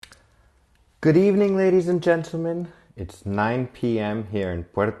Good evening, ladies and gentlemen. It's 9 p.m. here in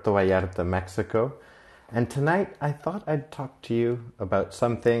Puerto Vallarta, Mexico. And tonight I thought I'd talk to you about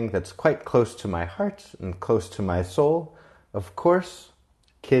something that's quite close to my heart and close to my soul. Of course,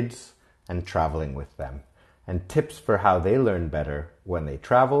 kids and traveling with them. And tips for how they learn better when they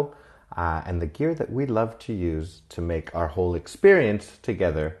travel. And the gear that we love to use to make our whole experience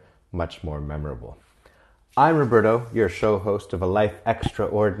together much more memorable. I'm Roberto, your show host of A Life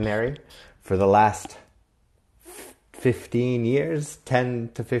Extraordinary. For the last 15 years,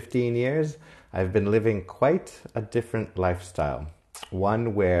 10 to 15 years, I've been living quite a different lifestyle.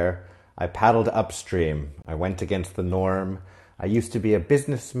 One where I paddled upstream. I went against the norm. I used to be a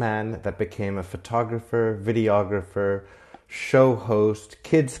businessman that became a photographer, videographer, show host,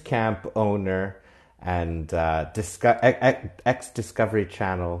 kids camp owner, and ex-Discovery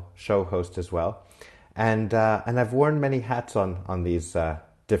Channel show host as well. And I've worn many hats on these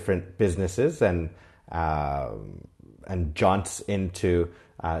different businesses and jaunts into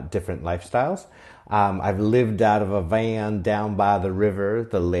different lifestyles. I've lived out of a van down by the river,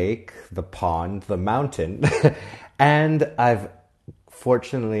 the lake, the pond, the mountain, and I've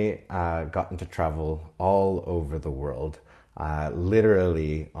fortunately gotten to travel all over the world,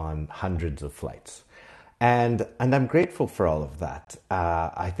 literally on hundreds of flights. And I'm grateful for all of that.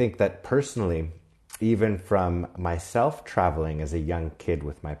 I think that personally, even from myself traveling as a young kid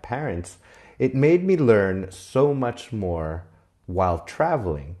with my parents, it made me learn so much more while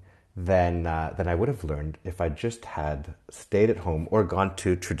traveling than I would have learned if I just had stayed at home or gone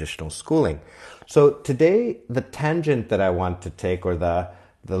to traditional schooling. So today, the tangent that I want to take, or the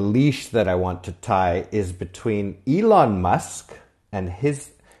leash that I want to tie, is between Elon Musk and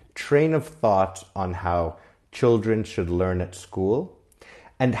his train of thought on how children should learn at school,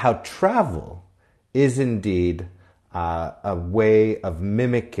 and how travel is indeed a way of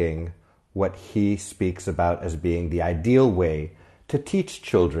mimicking what he speaks about as being the ideal way to teach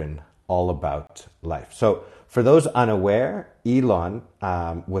children all about life. So for those unaware, Elon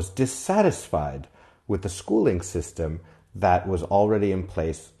was dissatisfied with the schooling system that was already in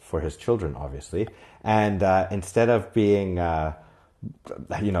place for his children, obviously. And instead of being,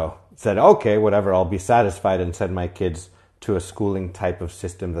 said, okay, whatever, I'll be satisfied and send my kids to a schooling type of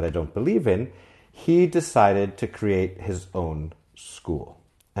system that I don't believe in, he decided to create his own school.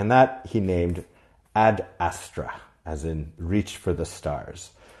 And that he named Ad Astra, as in reach for the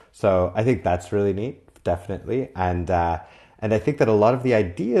stars. So I think that's really neat, definitely. And I think that a lot of the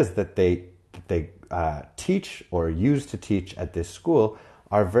ideas that they teach or use to teach at this school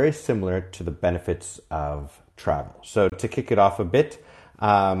are very similar to the benefits of travel. So to kick it off a bit,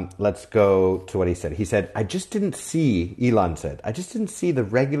 let's go to what he said. He said, Elon said, I just didn't see the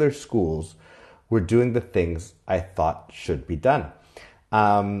regular schools were doing the things I thought should be done.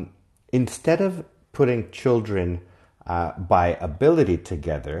 Instead of putting children by ability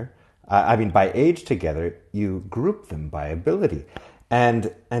together, by age together, you group them by ability.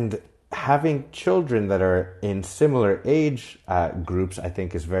 And having children that are in similar age groups, I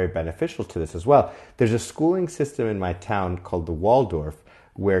think, is very beneficial to this as well. There's a schooling system in my town called the Waldorf,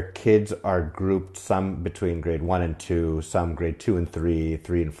 where kids are grouped, some between grade 1 and 2, some grade 2 and 3,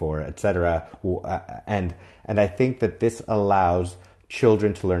 3 and 4, etc. And I think that this allows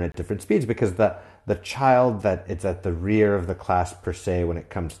children to learn at different speeds, because the child that is at the rear of the class per se when it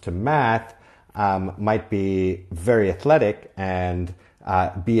comes to math might be very athletic and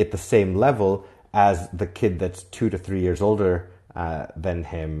be at the same level as the kid that's 2 to 3 years older than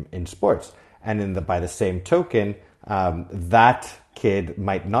him in sports. And by the same token, that kid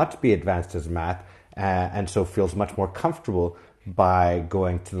might not be advanced as math and so feels much more comfortable by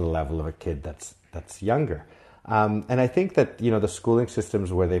going to the level of a kid that's younger. And I think that, the schooling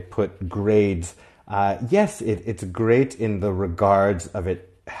systems where they put grades, yes, it's great in the regards of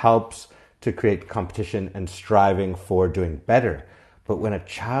it helps to create competition and striving for doing better. But when a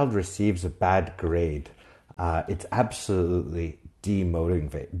child receives a bad grade, it's absolutely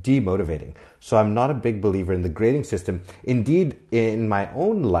demotivating. So I'm not a big believer in the grading system. Indeed, in my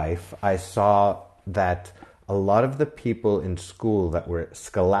own life, I saw that a lot of the people in school that were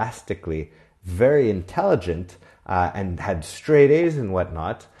scholastically very intelligent and had straight A's and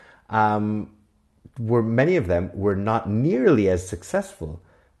whatnot, many of them were not nearly as successful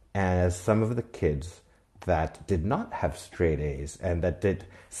as some of the kids that did not have straight A's and that did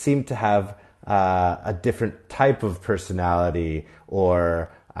seem to have a different type of personality, or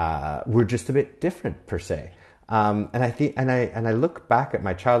were just a bit different per se. And I look back at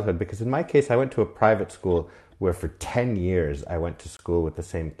my childhood, because in my case I went to a private school where for 10 years I went to school with the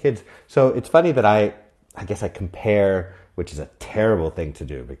same kids. So it's funny that I guess I compare, which is a terrible thing to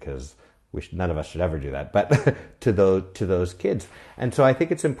do, because none of us should ever do that, but to those kids. And so I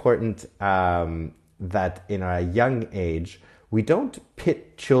think it's important that in a young age, we don't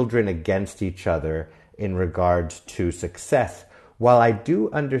pit children against each other in regards to success. While I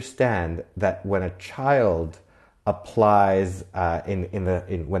do understand that when a child applies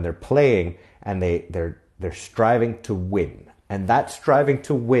when they're playing and they're striving to win, and that striving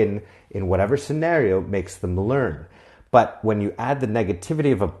to win in whatever scenario makes them learn. But when you add the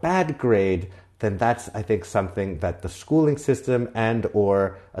negativity of a bad grade, then that's, I think, something that the schooling system and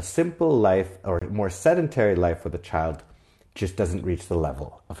or a simple life or more sedentary life with a child just doesn't reach the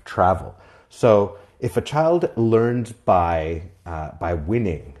level of travel. So if a child learns by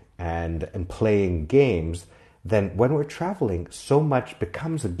winning and playing games, then when we're traveling, so much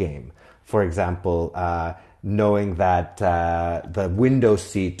becomes a game. For example, knowing that the window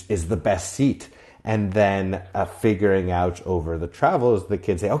seat is the best seat, and then figuring out over the travels, the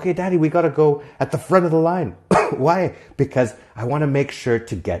kids say, okay, Daddy, we got to go at the front of the line. Why? Because I want to make sure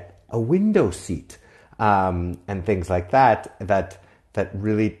to get a window seat, and things like that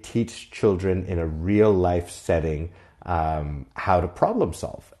really teach children in a real life setting how to problem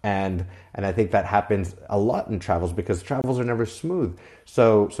solve. And I think that happens a lot in travels because travels are never smooth.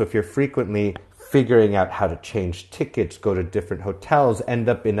 So if you're frequently figuring out how to change tickets, go to different hotels, end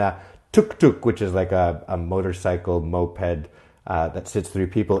up in a tuk-tuk, which is like a motorcycle moped that sits three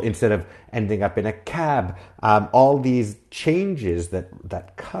people, instead of ending up in a cab. All these changes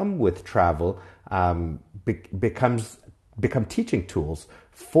that come with travel become teaching tools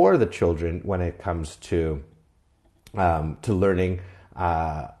for the children when it comes to learning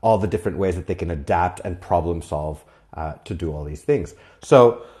all the different ways that they can adapt and problem solve to do all these things.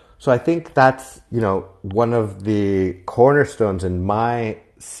 So I think that's, one of the cornerstones in my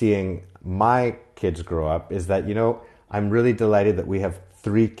seeing my kids grow up is that, I'm really delighted that we have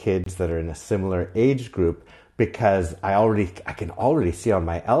 3 kids that are in a similar age group, because I can already see on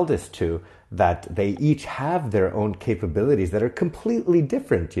my eldest 2 that they each have their own capabilities that are completely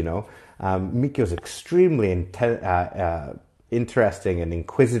different. Mikio's extremely interesting and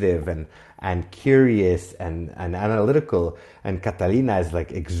inquisitive and curious and analytical, and Catalina is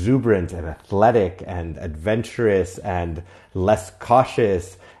like exuberant and athletic and adventurous and less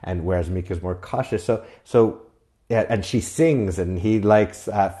cautious, and whereas Mikio's more cautious. So yeah, and she sings, and he likes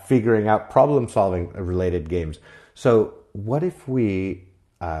figuring out problem solving related games. So what if we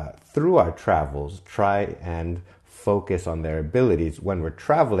through our travels try and focus on their abilities when we're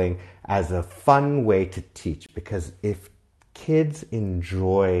traveling as a fun way to teach? Because if kids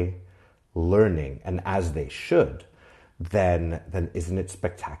enjoy learning, and as they should, then isn't it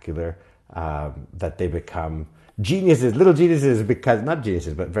spectacular that they become geniuses, little geniuses, because not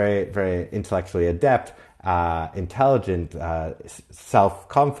geniuses, but very, very intellectually adept, intelligent,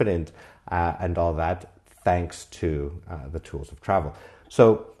 self-confident, and all that, thanks to the tools of travel.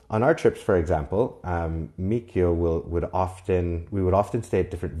 So on our trips, for example, Mikio we would often stay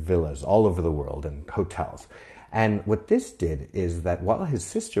at different villas all over the world and hotels. And what this did is that while his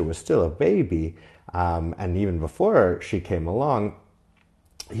sister was still a baby, and even before she came along,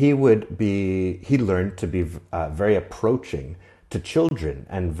 he learned to be very approaching to children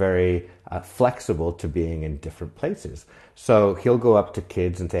and very flexible to being in different places. So he'll go up to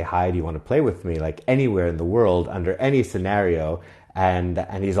kids and say, hi, do you want to play with me? Like anywhere in the world, under any scenario. And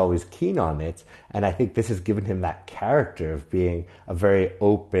he's always keen on it. And I think this has given him that character of being a very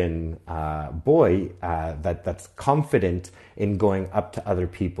open boy that's confident in going up to other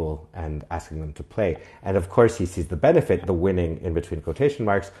people and asking them to play. And of course, he sees the benefit, the winning in between quotation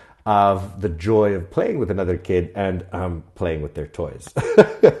marks, of the joy of playing with another kid and playing with their toys.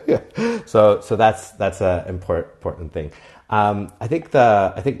 So that's an important thing. I think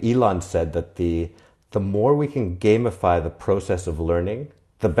Elon said that the more we can gamify the process of learning,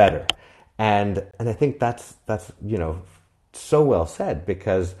 the better. And I think that's so well said,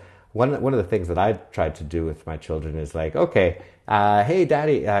 because one of the things that I tried to do with my children is like, okay, hey,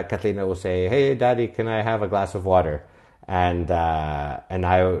 Daddy, Catalina will say, hey, Daddy, can I have a glass of water? And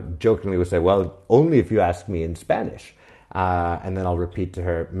I jokingly would say, well, only if you ask me in Spanish. And then I'll repeat to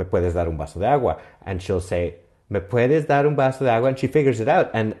her, ¿me puedes dar un vaso de agua? And she'll say, ¿me puedes dar un vaso de agua? And she figures it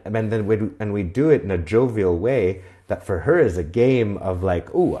out. And then we do it in a jovial way that for her is a game of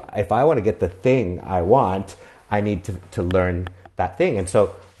like, ooh, if I want to get the thing I want, I need to learn that thing. And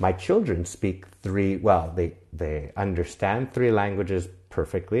so my children speak they understand 3 languages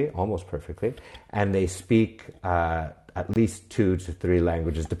perfectly, almost perfectly, and they speak at least 2 to 3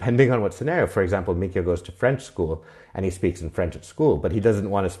 languages, depending on what scenario. For example, Mikio goes to French school and he speaks in French at school, but he doesn't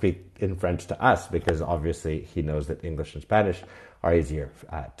want to speak in French to us because obviously he knows that English and Spanish are easier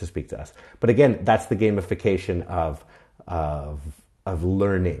to speak to us. But again, that's the gamification of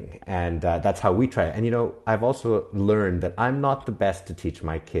learning, and that's how we try it. And I've also learned that I'm not the best to teach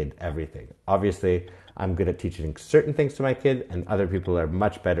my kid everything. Obviously, I'm good at teaching certain things to my kid, and other people are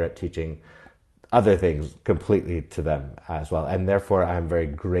much better at teaching other things completely to them as well. And therefore, I'm very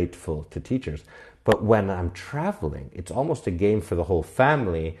grateful to teachers. But when I'm traveling, it's almost a game for the whole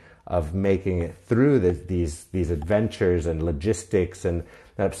family of making it through these adventures and logistics. And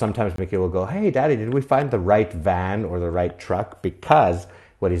sometimes Mickey will go, "Hey, Daddy, did we find the right van or the right truck?" Because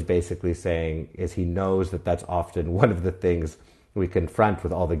what he's basically saying is he knows that that's often one of the things we confront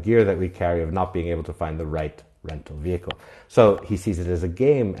with all the gear that we carry, of not being able to find the right rental vehicle. So he sees it as a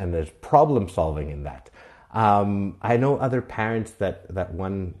game, and there's problem solving in that. I know other parents that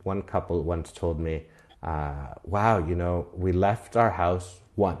one couple once told me, "Wow, we left our house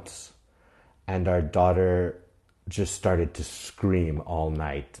once, and our daughter just started to scream all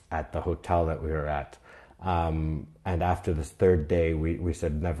night at the hotel that we were at. And after this third day, we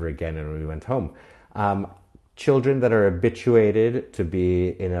said never again, and we went home." Children that are habituated to be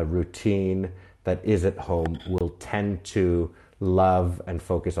in a routine that is at home will tend to love and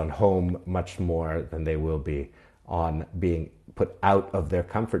focus on home much more than they will be on being put out of their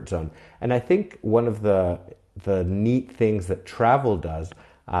comfort zone. And I think one of the neat things that travel does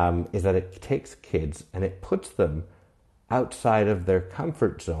is that it takes kids and it puts them outside of their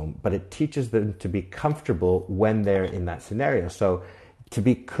comfort zone, but it teaches them to be comfortable when they're in that scenario. So to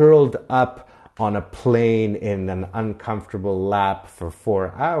be curled up on a plane in an uncomfortable lap for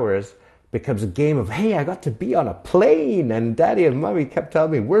 4 hours becomes a game of, "Hey, I got to be on a plane, and Daddy and Mommy kept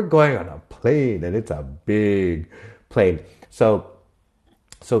telling me we're going on a plane, and it's a big plane." So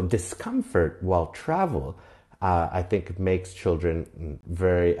discomfort while travel, I think, makes children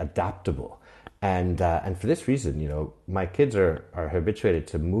very adaptable. And for this reason, my kids are habituated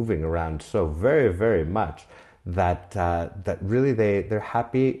to moving around so very, very much that really they're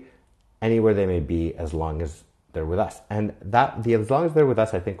happy anywhere they may be as long as they're with us. And as long as they're with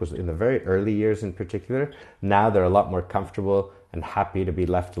us, I think, was in the very early years in particular. Now they're a lot more comfortable and happy to be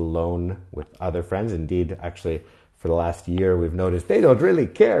left alone with other friends. Indeed, actually, for the last year, we've noticed they don't really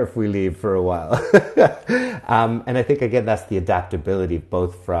care if we leave for a while. And I think, again, that's the adaptability,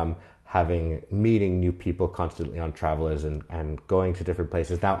 both from meeting new people constantly on travelers and going to different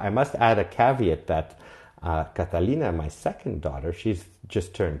places. Now, I must add a caveat that Catalina, my second daughter, she's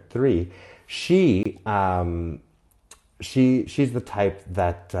just turned 3. She's the type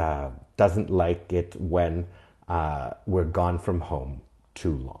that doesn't like it when we're gone from home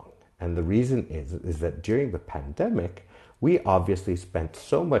too long. And the reason is that during the pandemic, we obviously spent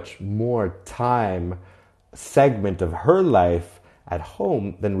so much more segment of her life at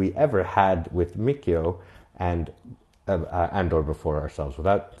home than we ever had with Mikio and or before ourselves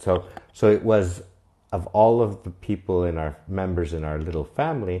without. So it was, of all of the people members in our little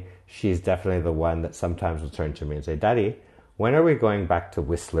family, she's definitely the one that sometimes will turn to me and say, "Daddy, when are we going back to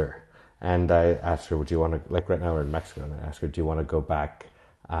Whistler?" And I asked her, "Would you want to," like right now we're in Mexico, and I asked her, "Do you want to go back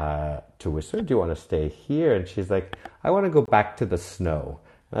to Whistler? Do you want to stay here?" And she's like, "I want to go back to the snow."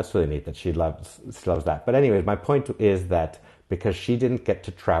 And that's really neat that she loves that. But anyways, my point is that because she didn't get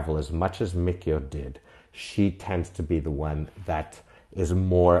to travel as much as Mikio did, she tends to be the one that is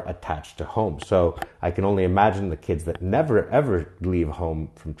more attached to home. So I can only imagine the kids that never ever leave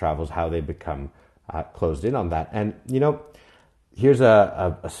home from travels, how they become closed in on that. And here's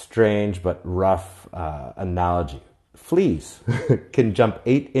a strange but rough analogy. Fleas can jump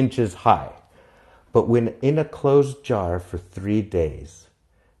 8 inches high, but when in a closed jar for 3 days,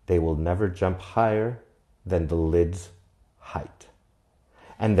 they will never jump higher than the lid's height.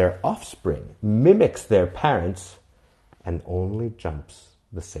 And their offspring mimics their parents and only jumps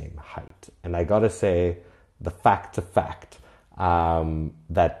the same height. And I gotta say, the fact that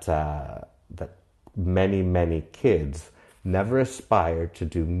many kids never aspire to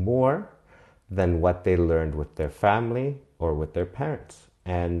do more than what they learned with their family or with their parents.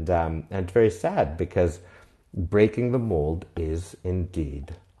 And it's very sad because breaking the mold is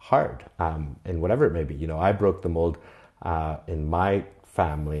indeed hard. And whatever it may be, I broke the mold in my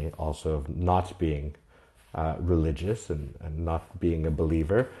family also of not being religious and not being a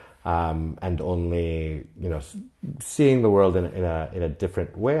believer, and only seeing the world in a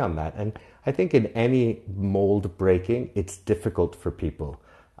different way on that. And I think in any mold breaking, it's difficult for people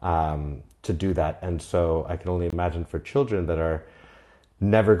to do that. And so I can only imagine for children that are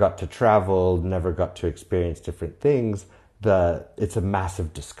never got to travel, never got to experience different things, it's a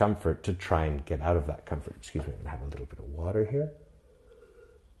massive discomfort to try and get out of that comfort. Excuse me, I'm gonna have a little bit of water here.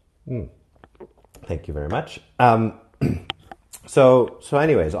 Thank you very much. So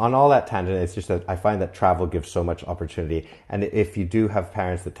anyways, on all that tangent, it's just that I find that travel gives so much opportunity. And if you do have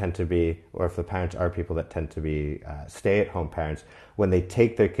parents that tend to be, or if the parents are people that tend to be stay-at-home parents, when they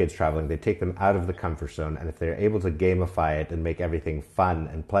take their kids traveling, they take them out of the comfort zone. And if they're able to gamify it and make everything fun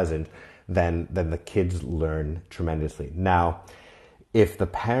and pleasant, then the kids learn tremendously. Now, if the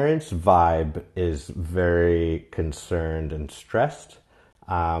parents' vibe is very concerned and stressed,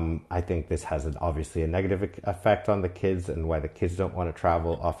 I think this has obviously a negative effect on the kids, and why the kids don't want to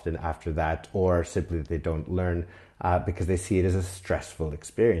travel often after that, or simply they don't learn because they see it as a stressful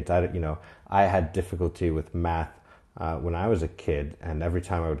experience. I had difficulty with math when I was a kid, and every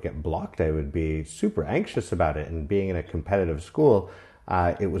time I would get blocked, I would be super anxious about it. And being in a competitive school,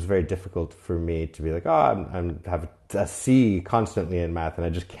 it was very difficult for me to be like, oh, I'm have a C constantly in math, and I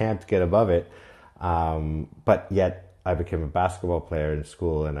just can't get above it. But yet, I became a basketball player in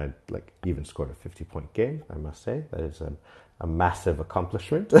school, and I even scored a 50-point game, I must say. That is a massive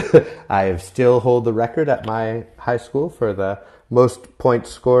accomplishment. I still hold the record at my high school for the most points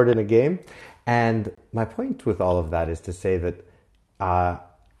scored in a game. And my point with all of that is to say that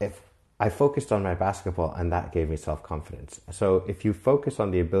if I focused on my basketball, and that gave me self-confidence. So if you focus on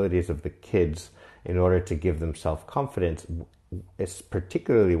the abilities of the kids in order to give them self-confidence, it's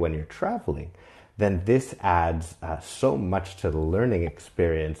particularly when you're traveling, then this adds so much to the learning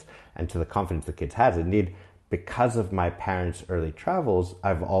experience and to the confidence the kids has. Indeed, because of my parents' early travels,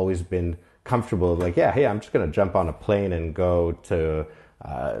 I've always been comfortable, hey, I'm just going to jump on a plane and go to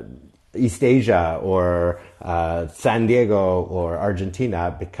East Asia or San Diego or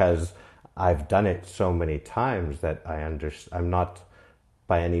Argentina, because I've done it so many times that I'm not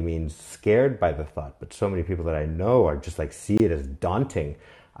by any means scared by the thought, but so many people that I know are just see it as daunting.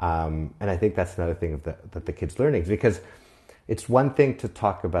 And I think that's another thing that the kid's learning, because it's one thing to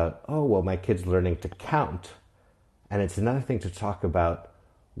talk about, oh, well, my kid's learning to count. And it's another thing to talk about,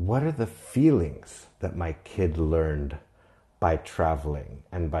 what are the feelings that my kid learned by traveling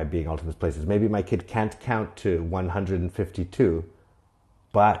and by being all to these places? Maybe my kid can't count to 152,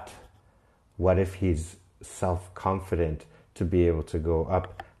 but what if he's self-confident to be able to go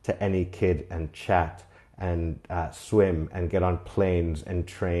up to any kid and chat and swim and get on planes and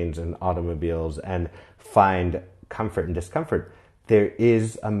trains and automobiles and find comfort and discomfort? There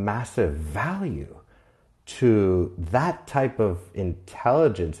is a massive value to that type of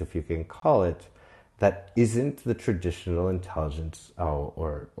intelligence, if you can call it, that isn't the traditional intelligence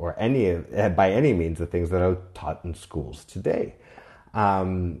or any by any means the things that are taught in schools today.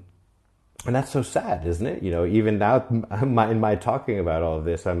 And that's so sad, isn't it? Even now in my talking about all of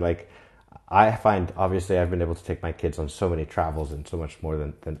this, I'm I find, obviously, I've been able to take my kids on so many travels and so much more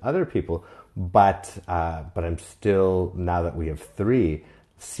than other people, but I'm still, now that we have 3,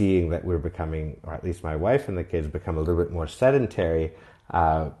 seeing that we're becoming, or at least my wife and the kids, become a little bit more sedentary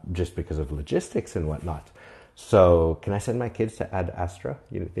just because of logistics and whatnot. So can I send my kids to Ad Astra?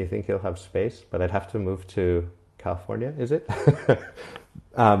 Do you think he'll have space? But I'd have to move to California, is it?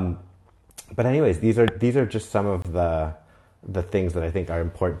 But anyways, these are just some of the things that I think are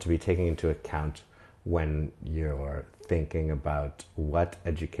important to be taking into account when you're thinking about what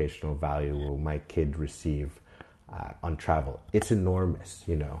educational value will my kid receive on travel. It's enormous,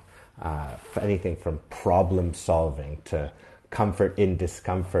 anything from problem solving to comfort in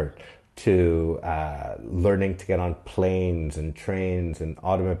discomfort to learning to get on planes and trains and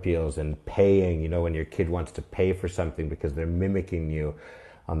automobiles and paying, when your kid wants to pay for something because they're mimicking you.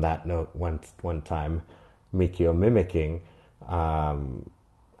 On that note, one time, Mikio mimicking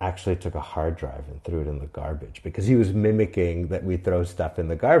actually took a hard drive and threw it in the garbage because he was mimicking that we throw stuff in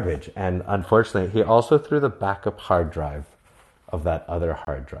the garbage. And unfortunately, he also threw the backup hard drive of that other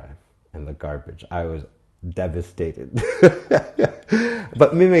hard drive in the garbage. I was devastated.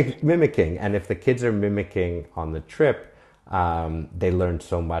 But mimicking, and if the kids are mimicking on the trip, they learn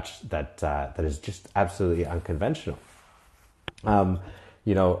so much that is just absolutely unconventional.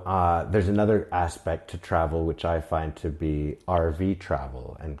 There's another aspect to travel which I find to be RV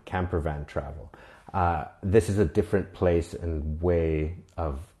travel and camper van travel. This is a different place and way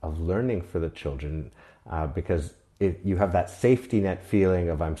of learning for the children because if you have that safety net feeling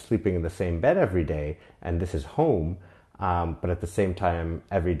of I'm sleeping in the same bed every day and this is home, but at the same time,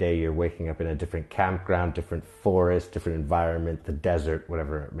 every day you're waking up in a different campground, different forest, different environment, the desert,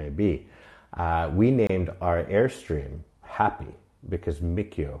 whatever it may be. We named our Airstream Happy, because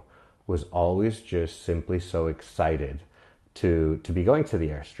Mikio was always just simply so excited to be going to the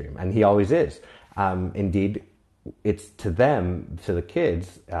Airstream, and he always is. Indeed, it's to them, to the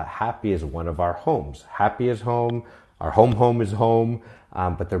kids, happy is one of our homes. Happy is home. Our home is home,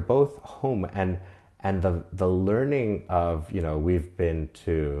 but they're both home, and the learning of, we've been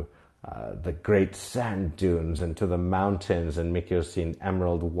to the great sand dunes and to the mountains, and Mikio's seen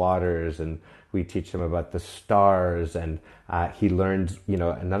emerald waters, and we teach him about the stars, and he learns,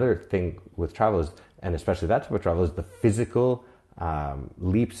 another thing with travel is, and especially that type of travel, is the physical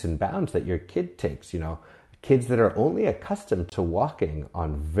leaps and bounds that your kid takes. Kids that are only accustomed to walking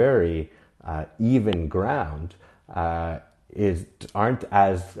on very even ground aren't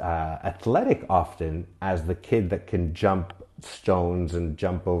as athletic often as the kid that can jump stones and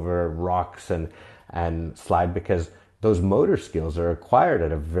jump over rocks and slide, because those motor skills are acquired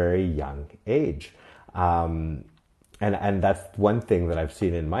at a very young age. And that's one thing that I've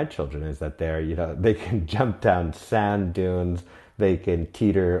seen in my children, is that they can jump down sand dunes, they can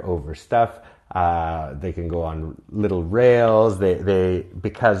teeter over stuff, they can go on little rails.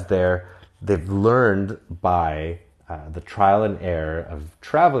 Because they've learned by the trial and error of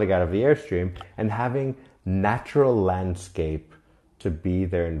traveling out of the Airstream and having natural landscape to be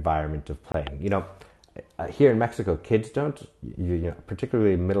their environment of playing. Here in Mexico, kids don't,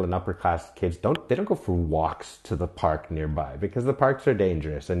 particularly middle and upper class kids, they don't go for walks to the park nearby, because the parks are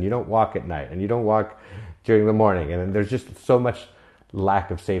dangerous, and you don't walk at night, and you don't walk during the morning, and there's just so much lack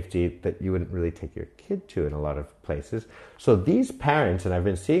of safety that you wouldn't really take your kid to in a lot of places. So these parents, and I've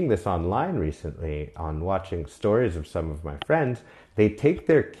been seeing this online recently on watching stories of some of my friends, they take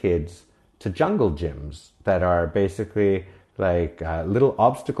their kids to jungle gyms that are basically like little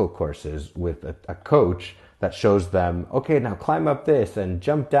obstacle courses with a coach that shows them, okay, now climb up this and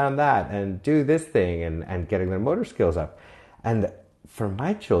jump down that and do this thing, and getting their motor skills up. And for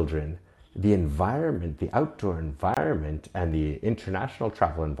my children, the environment, the outdoor environment and the international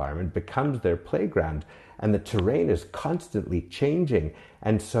travel environment becomes their playground, and the terrain is constantly changing.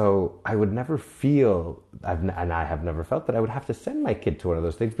 And so I would never feel, and I have never felt, that I would have to send my kid to one of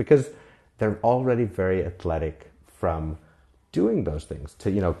those things, because they're already very athletic from doing those things.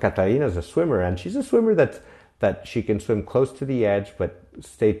 Catalina's a swimmer, and she's a swimmer that she can swim close to the edge but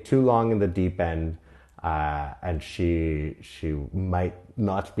stay too long in the deep end, and she might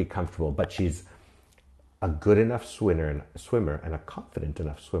not be comfortable, but she's a good enough swimmer and a confident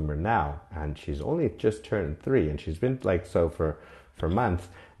enough swimmer now, and she's only just turned 3, and she's been like so for months,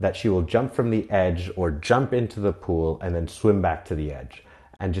 that she will jump from the edge or jump into the pool and then swim back to the edge,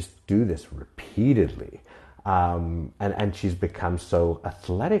 and just do this repeatedly. And she's become so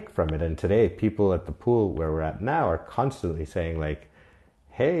athletic from it. And today, people at the pool where we're at now are constantly saying, like,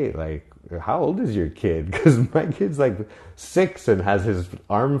 hey, like, how old is your kid? Because my kid's like 6 and has his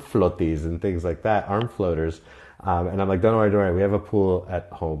arm floaties and things like that, arm floaters. And I'm like, don't worry, we have a pool at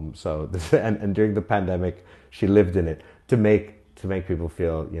home. So and during the pandemic, she lived in it to make people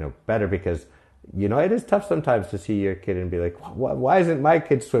feel, better, because it is tough sometimes to see your kid and be like, why isn't my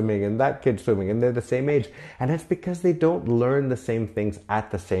kid swimming and that kid swimming, and they're the same age? And it's because they don't learn the same things at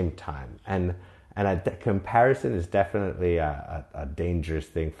the same time. And a comparison is definitely a dangerous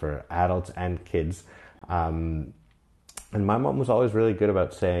thing for adults and kids. And my mom was always really good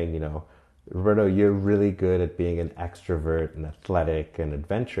about saying, Roberto, you're really good at being an extrovert and athletic and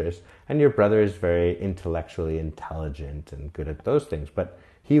adventurous, and your brother is very intellectually intelligent and good at those things, but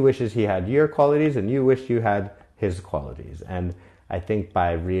he wishes he had your qualities and you wish you had his qualities. And I think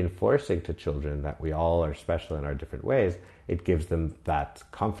by reinforcing to children that we all are special in our different ways, it gives them that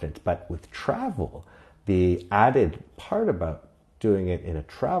confidence. But with travel, the added part about doing it in a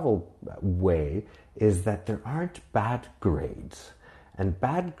travel way is that there aren't bad grades. And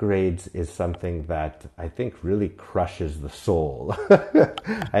bad grades is something that I think really crushes the soul.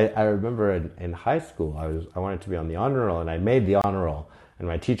 I remember in high school, I wanted to be on the honor roll, and I made the honor roll. And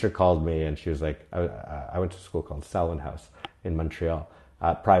my teacher called me, and she was like, I went to a school called Selwyn House in Montreal,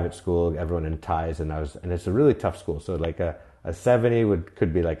 private school, everyone in ties, and it's a really tough school. So like a 70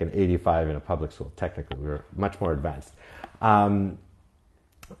 could be like an 85 in a public school. Technically, we were much more advanced. And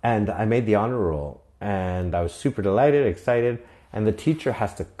I made the honor roll, and I was super delighted, excited. And the teacher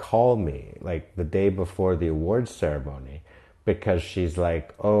has to call me like the day before the awards ceremony, because she's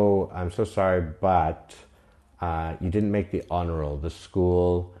like, oh, I'm so sorry, but you didn't make the honor roll. The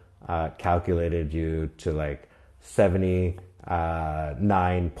school calculated you to like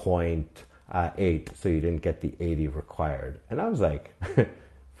 79.8, so you didn't get the 80 required. And I was like,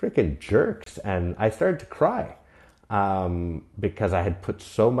 freaking jerks. And I started to cry because I had put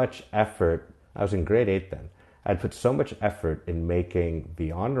so much effort. I was in grade 8 then. I'd put so much effort in making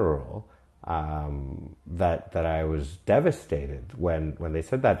the honor roll that I was devastated when they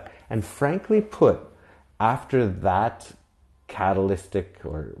said that. And frankly put, after that catalytic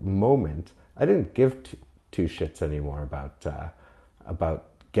or moment, I didn't give two shits anymore about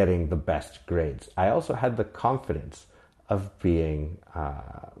getting the best grades. I also had the confidence of being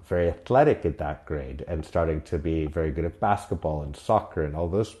very athletic at that grade and starting to be very good at basketball and soccer and all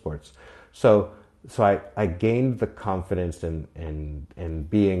those sports. So I gained the confidence in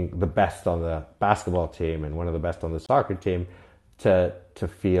being the best on the basketball team and one of the best on the soccer team to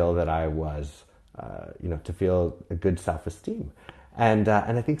feel that I was, to feel a good self-esteem. And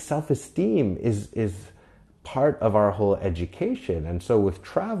I think self-esteem is part of our whole education. And so with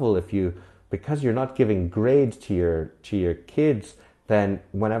travel, because you're not giving grades to your kids, then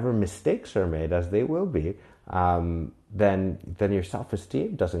whenever mistakes are made, as they will be, then your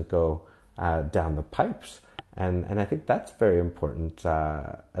self-esteem doesn't go down the pipes. And I think that's very important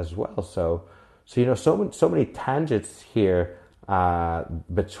as well. So so many tangents here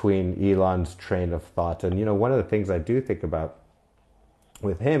between Elon's train of thought. And one of the things I do think about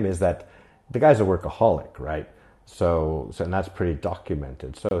with him is that the guy's a workaholic, right? So and that's pretty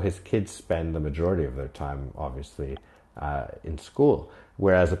documented. So his kids spend the majority of their time, obviously, in school.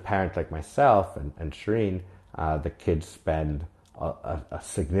 Whereas a parent like myself and Shireen, the kids spend a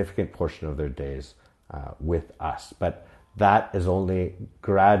significant portion of their days with us. But that is only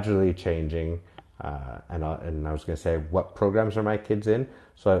gradually changing. And I was going to say, what programs are my kids in?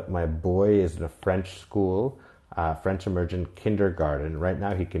 So my boy is in a French school, French immersion kindergarten. Right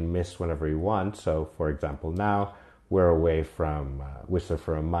now he can miss whenever he wants. So for example, now we're away from Whistler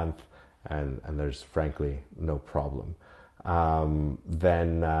for a month and there's frankly no problem.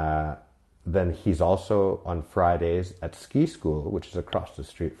 Then he's also on Fridays at ski school, which is across the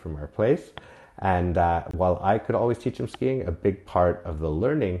street from our place. And while I could always teach him skiing, a big part of the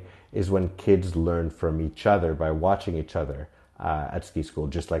learning is when kids learn from each other by watching each other at ski school,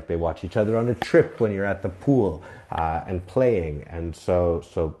 just like they watch each other on a trip when you're at the pool and playing. And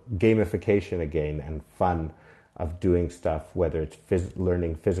so gamification again and fun of doing stuff, whether it's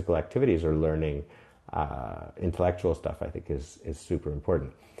learning physical activities or learning intellectual stuff, I think is super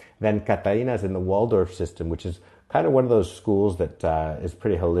important. Then Catarina's in the Waldorf system, which is kind of one of those schools that is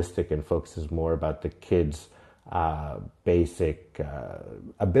pretty holistic and focuses more about the kids' basic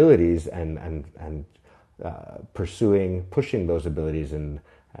abilities and pushing those abilities and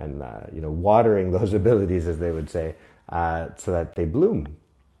watering those abilities, as they would say, so that they bloom.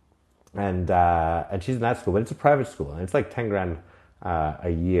 And she's in that school, but it's a private school, and it's like 10 grand a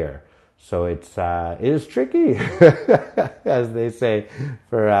year. So it is tricky, as they say,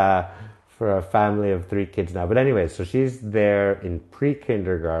 for a family of 3 kids now. But anyway, so she's there in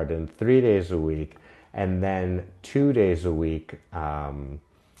pre-kindergarten 3 days a week, and then 2 days a week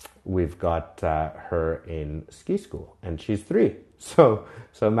we've got her in ski school, and she's 3. So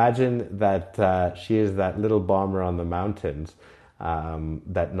imagine that she is that little bomber on the mountains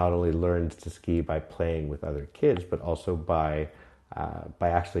that not only learns to ski by playing with other kids, but also by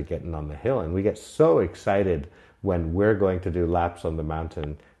actually getting on the hill. And we get so excited when we're going to do laps on the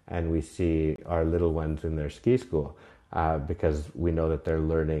mountain and we see our little ones in their ski school because we know that they're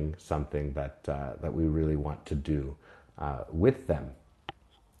learning something that we really want to do with them.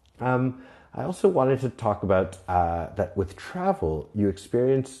 I also wanted to talk about that with travel, you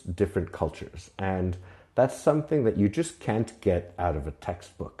experience different cultures, and that's something that you just can't get out of a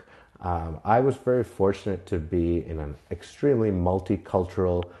textbook. I was very fortunate to be in an extremely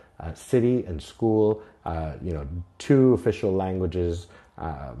multicultural city and school, 2 official languages,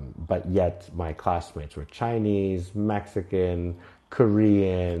 but yet my classmates were Chinese, Mexican,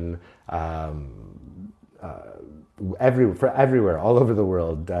 Korean, everywhere, all over the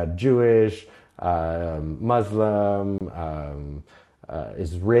world, Jewish, Muslim,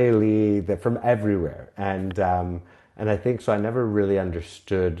 Israeli, from everywhere. And I think so I never really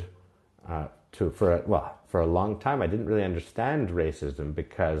understood for a long time I didn't really understand racism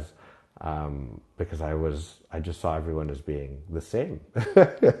because I just saw everyone as being the same,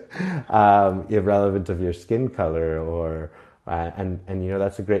 irrelevant of your skin color or and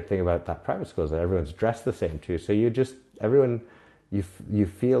that's a great thing about that private school is that everyone's dressed the same too. So you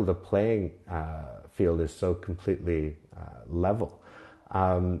feel the playing field is so completely level,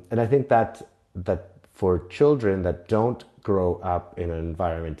 and I think that for children that don't grow up in an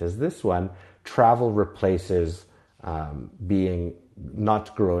environment as this one, travel replaces being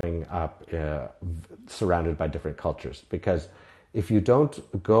not growing up surrounded by different cultures. Because if you don't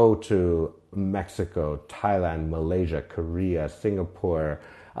go to Mexico, Thailand, Malaysia, Korea, Singapore,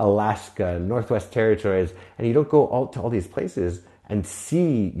 Alaska, Northwest Territories, and you don't go to all these places and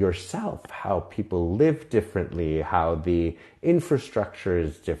see yourself how people live differently, how the infrastructure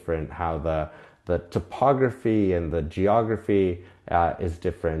is different, how the topography and the geography is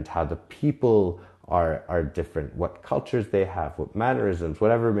different, how the people are different, what cultures they have, what mannerisms,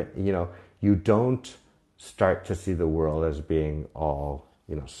 whatever, you don't start to see the world as being all,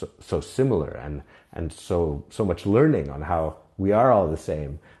 so similar, and so much learning on how we are all the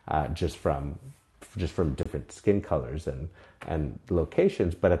same, just from different skin colors and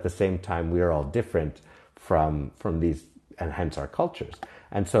locations, but at the same time we are all different from these, and hence our cultures.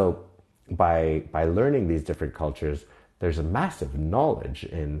 And so by learning these different cultures, there's a massive knowledge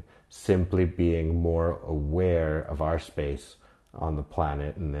in simply being more aware of our space on the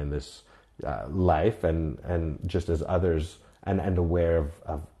planet and in this life, and just as others, and aware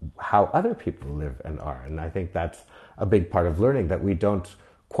of how other people live and are. And I think that's a big part of learning that we don't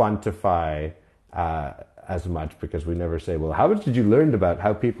quantify as much, because we never say, well, how much did you learn about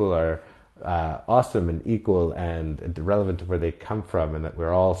how people are awesome and equal and relevant to where they come from, and that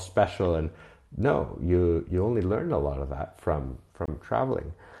we're all special. And no, you only learn a lot of that from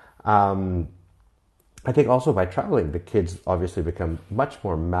traveling. I think also by traveling, the kids obviously become much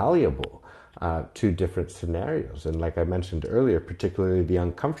more malleable to different scenarios. And like I mentioned earlier, particularly the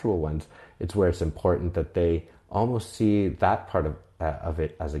uncomfortable ones, it's where it's important that they almost see that part of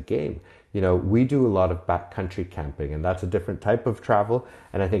it as a game. We do a lot of backcountry camping, and that's a different type of travel.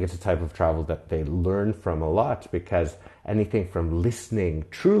 And I think it's a type of travel that they learn from a lot, because anything from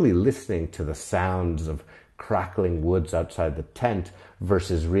truly listening to the sounds of crackling woods outside the tent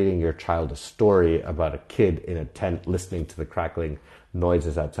versus reading your child a story about a kid in a tent listening to the crackling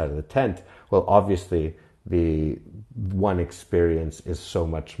noises outside of the tent. Well, obviously the one experience is so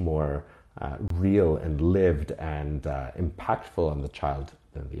much more real and lived and impactful on the child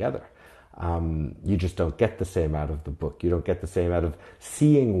than the other. You just don't get the same out of the book. You don't get the same out of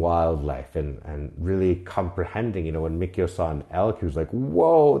seeing wildlife and really comprehending. When Mikio saw an elk, he was like,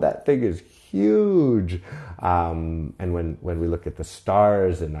 whoa, that thing is huge. And when we look at the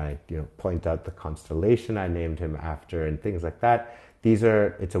stars, and I point out the constellation I named him after and things like that,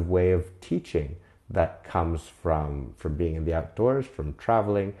 it's a way of teaching that comes from being in the outdoors, from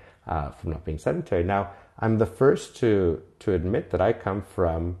traveling, from not being sedentary. Now, I'm the first to admit that I come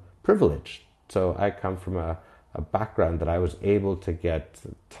from privilege. So I come from a background that I was able to get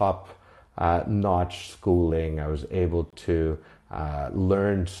top-notch schooling. I was able to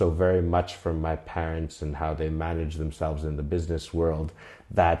learn so very much from my parents and how they manage themselves in the business world,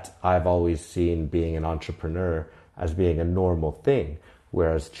 that I've always seen being an entrepreneur as being a normal thing.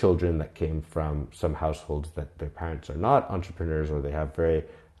 Whereas children that came from some households that their parents are not entrepreneurs, or they have very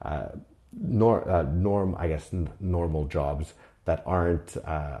normal jobs that aren't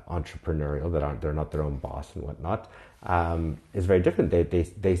entrepreneurial, they're not their own boss and whatnot, is very different.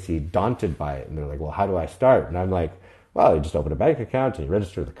 They see daunted by it, and they're like, well, how do I start? And I'm like, well, you just open a bank account and you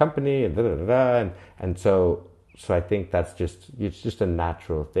register the company and and so I think it's just a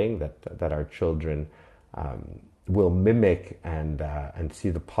natural thing that our children will mimic and see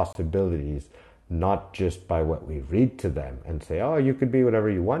the possibilities, not just by what we read to them and say, oh, you could be whatever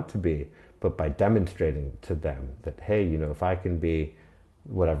you want to be, but by demonstrating to them that, hey, if I can be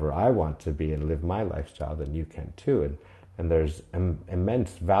whatever I want to be and live my lifestyle, then you can too. And there's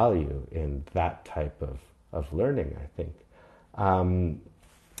immense value in that type of learning, I think.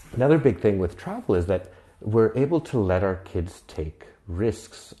 Another big thing with travel is that we're able to let our kids take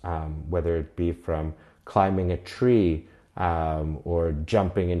risks, whether it be from climbing a tree, or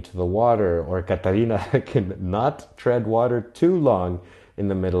jumping into the water, or Katarina can not tread water too long in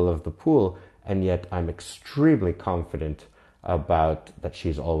the middle of the pool, and yet I'm extremely confident about that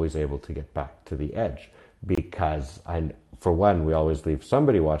she's always able to get back to the edge, because for one, we always leave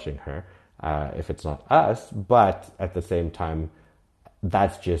somebody watching her, if it's not us, but at the same time,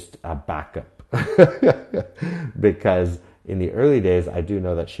 that's just a backup. Because in the early days, I do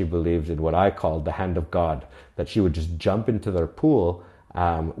know that she believed in what I called the hand of God, that she would just jump into their pool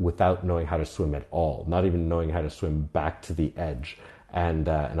without knowing how to swim at all, not even knowing how to swim back to the edge. And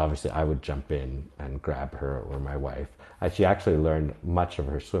obviously I would jump in and grab her, or my wife. She actually learned much of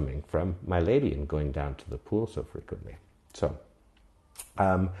her swimming from my lady and going down to the pool so frequently. So,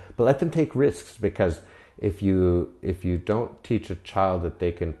 but let them take risks, because if you don't teach a child that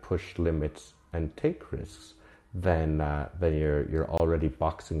they can push limits and take risks, then you're already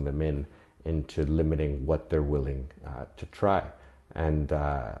boxing them into limiting what they're willing to try. And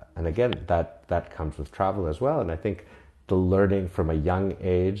again, that comes with travel as well. And I think the learning from a young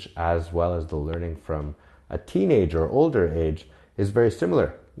age, as well as the learning from a teenage or older age, is very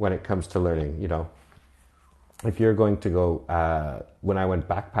similar when it comes to learning. if you're going to go, when I went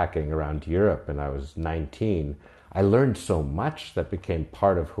backpacking around Europe and I was 19, I learned so much that became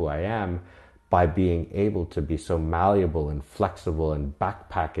part of who I am by being able to be so malleable and flexible and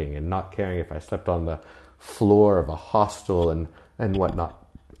backpacking and not caring if I slept on the floor of a hostel and whatnot.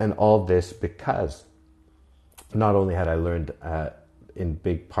 And all this because not only had I learned in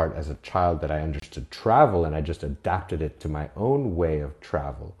big part as a child that I understood travel and I just adapted it to my own way of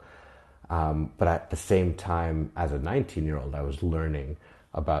travel, but at the same time, as a 19-year-old, I was learning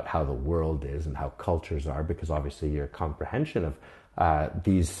about how the world is and how cultures are, because obviously your comprehension of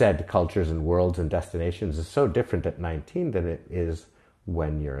these said cultures and worlds and destinations is so different at 19 than it is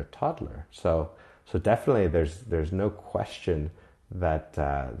when you're a toddler. So definitely there's no question that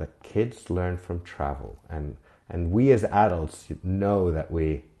that kids learn from travel, and we as adults know that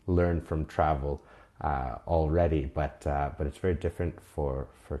we learn from travel already, but it's very different for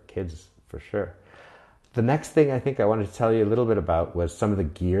kids for sure. The next thing I think I wanted to tell you a little bit about was some of the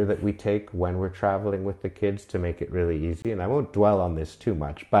gear that we take when we're traveling with the kids to make it really easy. And I won't dwell on this too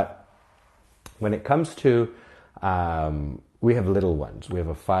much, but when it comes to, we have little ones. We have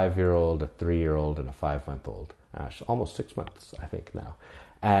a 5-year-old, a 3-year-old, and a 5-month-old. Almost 6 months, I think now.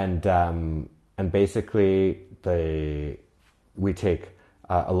 And basically we take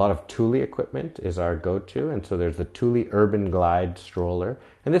a lot of Thule equipment is our go-to, and so there's the Thule Urban Glide stroller,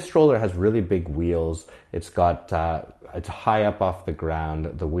 and this stroller has really big wheels. It's got it's high up off the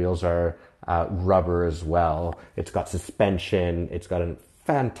ground. The wheels are rubber as well. It's got suspension. It's got a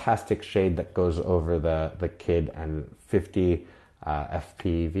fantastic shade that goes over the kid, and 50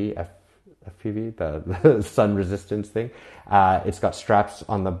 FPV, the sun resistance thing. It's got straps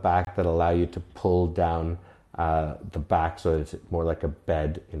on the back that allow you to pull down the back so it's more like a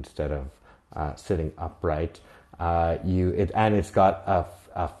bed instead of sitting upright. It's got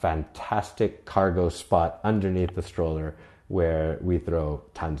a fantastic cargo spot underneath the stroller where we throw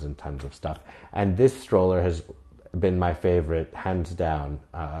tons and tons of stuff. And this stroller has been my favorite, hands down,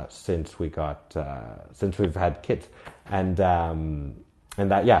 since we've had kids. And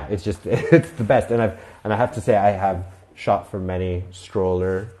that, yeah, it's just it's the best. And I have to say, I have shot for many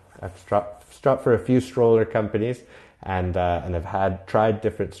stroller. I've shot for a few stroller companies, and I've tried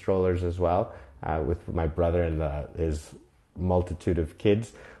different strollers as well with my brother and his multitude of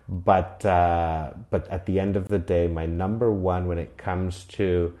kids. But at the end of the day, my number one when it comes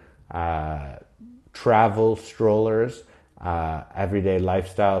to travel strollers, everyday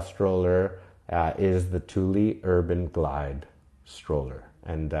lifestyle stroller, is the Thule Urban Glide stroller.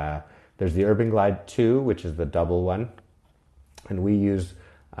 And there's the Urban Glide 2, which is the double one, and we use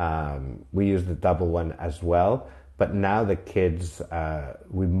the double one as well. But now the kids,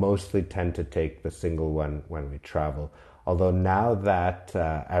 we mostly tend to take the single one when we travel. Although now that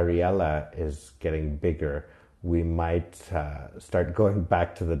Ariella is getting bigger, we might start going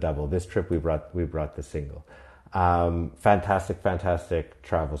back to the double. This trip we brought the single. Fantastic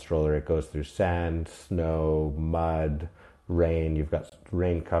travel stroller. It goes through sand, snow, mud, rain. You've got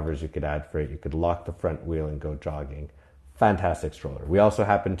rain covers you could add for it. You could lock the front wheel and go jogging. Fantastic stroller. We also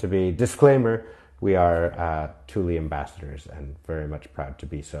happen to be, disclaimer, we are Thule ambassadors and very much proud to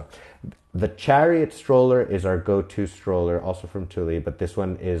be so. The Chariot stroller is our go-to stroller, also from Thule, but this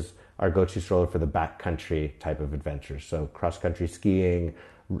one is our go-to stroller for the backcountry type of adventures. So cross-country skiing,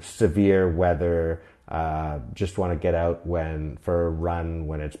 severe weather, just want to get out for a run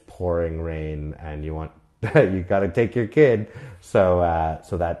when it's pouring rain and you got to take your kid. So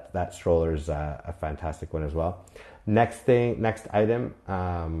that stroller is a fantastic one as well. Next item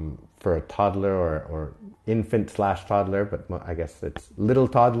for a toddler or infant/toddler, but I guess it's little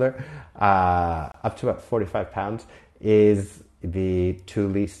toddler, up to about 45 pounds, is the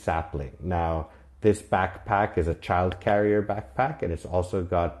Thule Sapling. Now, this backpack is a child carrier backpack, and it's also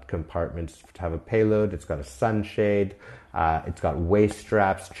got compartments to have a payload. It's got a sunshade. It's got waist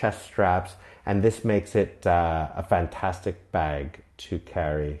straps, chest straps, and this makes it a fantastic bag to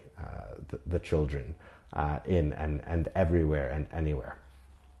carry the children in and everywhere and anywhere.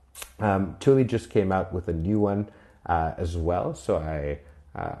 Thule just came out with a new one as well, so I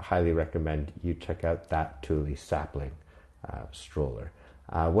highly recommend you check out that Thule Sapling stroller.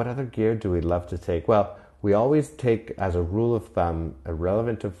 What other gear do we love to take? Well, we always take, as a rule of thumb,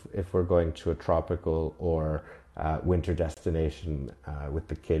 irrelevant of if we're going to a tropical or winter destination with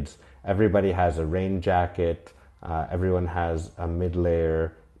the kids, everybody has a rain jacket, everyone has a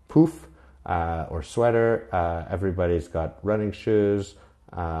mid-layer poof or sweater, everybody's got running shoes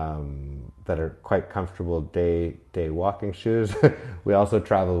that are quite comfortable day walking shoes. We also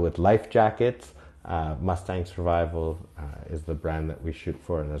travel with life jackets. Mustang Survival is the brand that we shoot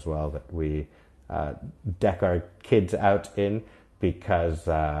for as well, that we deck our kids out in, because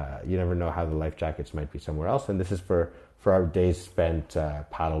you never know how the life jackets might be somewhere else. And this is for our days spent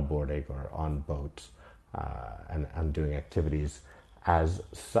paddle boarding or on boats, and doing activities as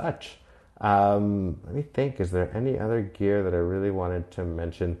such. Let me think, is there any other gear that I really wanted to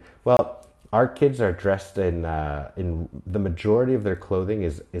mention? Well, our kids are dressed in the majority of their clothing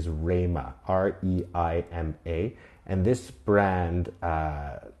is Reima, Reima, and this brand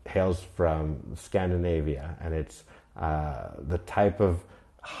hails from Scandinavia, and it's the type of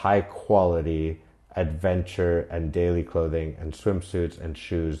high quality adventure and daily clothing and swimsuits and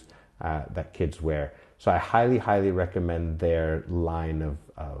shoes that kids wear. So I highly, highly recommend their line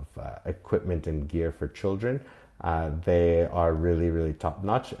of equipment and gear for children. They are really, really top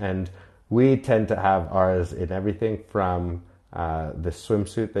notch, and we tend to have ours in everything from the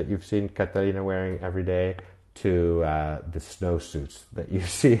swimsuit that you've seen Katarina wearing every day to the snowsuits that you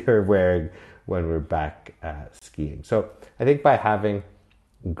see her wearing when we're back skiing. So I think by having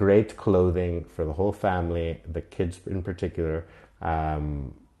great clothing for the whole family, the kids in particular,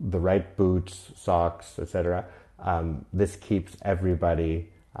 the right boots, socks, etc., this keeps everybody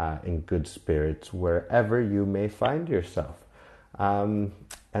in good spirits wherever you may find yourself.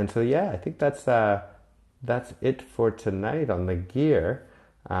 And so, yeah, I think that's it for tonight on the gear.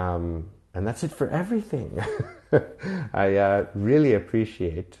 And that's it for everything. I really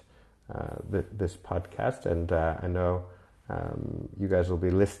appreciate this podcast, and I know you guys will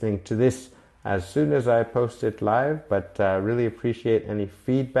be listening to this as soon as I post it live, but really appreciate any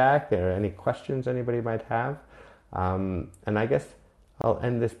feedback or any questions anybody might have. And I guess I'll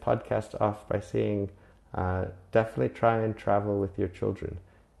end this podcast off by saying definitely try and travel with your children.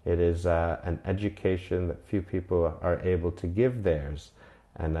 It is an education that few people are able to give theirs,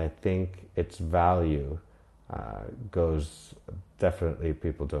 and I think its value goes, definitely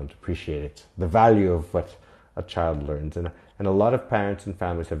people don't appreciate it, the value of what a child learns. And a lot of parents and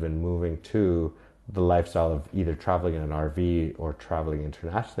families have been moving to the lifestyle of either traveling in an RV or traveling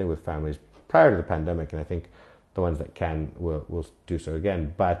internationally with families prior to the pandemic, and I think the ones that can will do so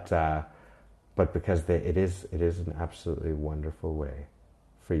again. But because it is an absolutely wonderful way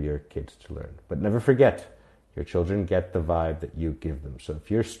for your kids to learn. But never forget, your children get the vibe that you give them. So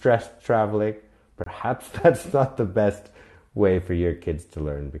if you're stressed traveling, perhaps that's not the best way for your kids to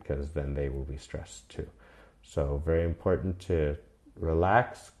learn, because then they will be stressed too. So very important to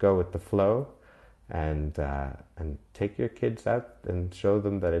relax, go with the flow, and take your kids out and show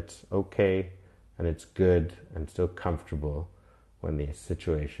them that it's okay and it's good and still comfortable when the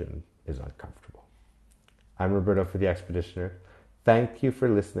situation is uncomfortable. I'm Roberto for The Expeditioner. Thank you for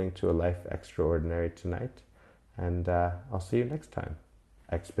listening to A Life Extraordinary tonight, and I'll see you next time.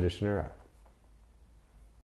 Expeditioner out.